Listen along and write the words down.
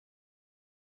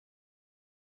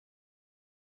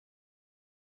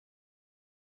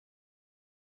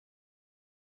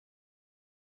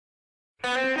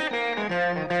Boom,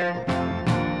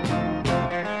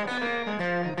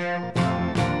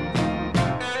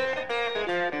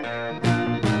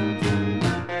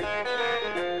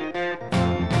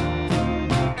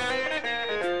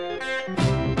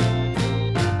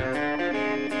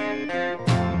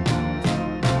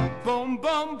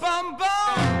 boom, boom,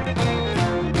 boom.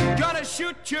 Gonna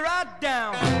shoot you right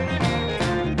down.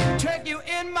 Take you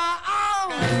in my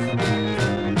arms.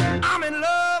 I'm in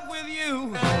love with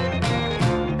you.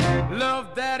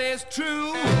 Love that is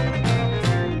true.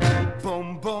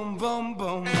 Boom, boom, boom,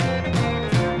 boom.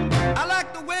 I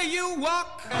like the way you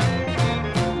walk.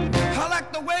 I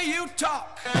like the way you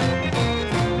talk.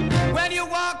 When you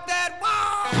walk that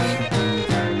walk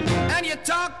and you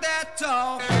talk that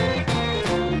talk,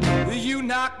 you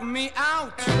knock me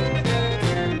out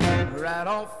right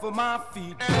off of my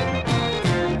feet.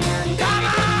 Come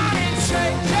on and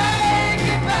shake, shake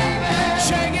it, baby.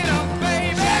 Shake it up,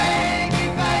 baby. Shake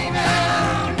it, baby.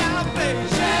 Now, now, baby.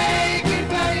 Shake it,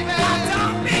 baby. I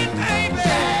don't mean, baby.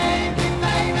 Shake it,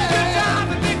 baby. You're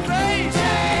driving me crazy.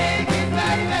 Shake it,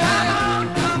 baby. Come on,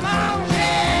 come on.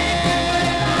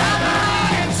 Come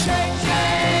on and shake,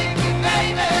 shake it,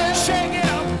 baby. Shake it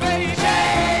up, baby.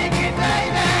 Shake it,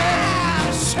 baby.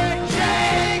 Shake,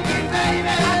 shake it, baby.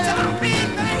 I don't mean,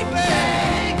 baby.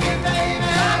 Shake it, baby.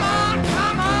 Come on,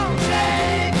 come on.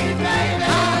 Shake it, baby.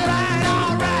 All right,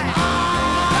 all right.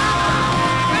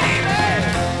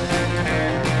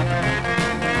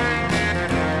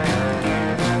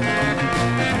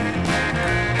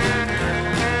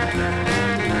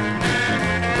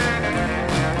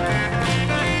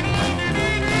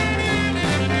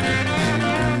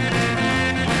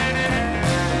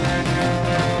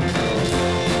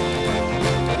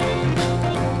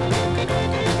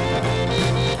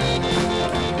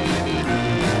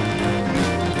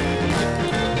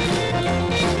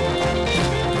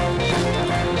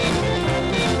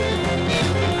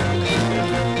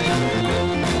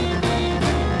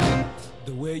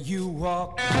 The way you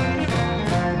walk,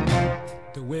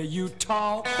 the way you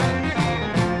talk,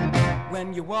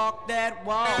 when you walk that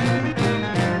walk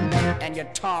and you're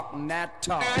talking that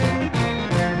talk,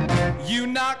 you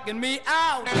knocking me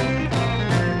out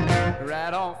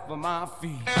right off of my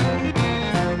feet.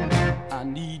 I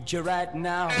need you right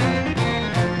now,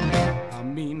 I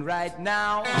mean right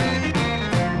now.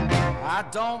 I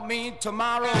don't mean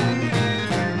tomorrow,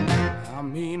 I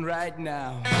mean right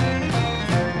now.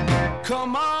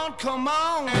 Come on, come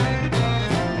on,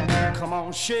 come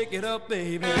on, shake it up,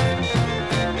 baby. Come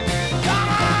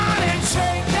on and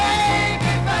shake, shake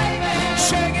it, baby.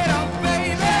 Shake it up,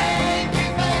 baby. Shake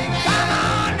it, baby. Come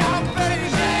on now, baby.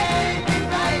 Shake it,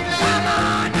 baby. Come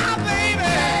on now, baby.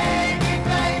 Shake it,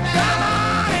 baby. Come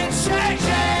on and shake,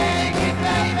 shake it,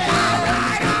 baby. All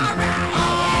right, all right.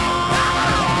 Come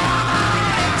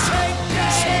on, shake,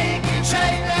 shake it,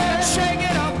 shake it, shake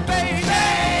it up, baby.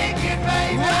 Shake it,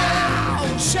 baby.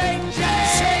 Wow, shake,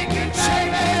 shake it,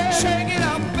 shake it, shake it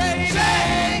up, baby.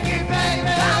 Shake it,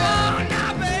 baby. Come on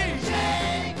now, baby.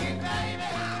 Shake it, baby.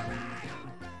 All right, all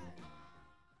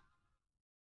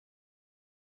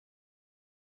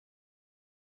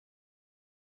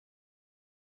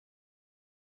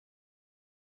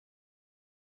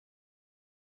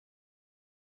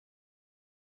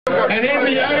right. And in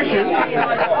the ocean,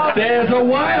 there's a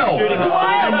whale.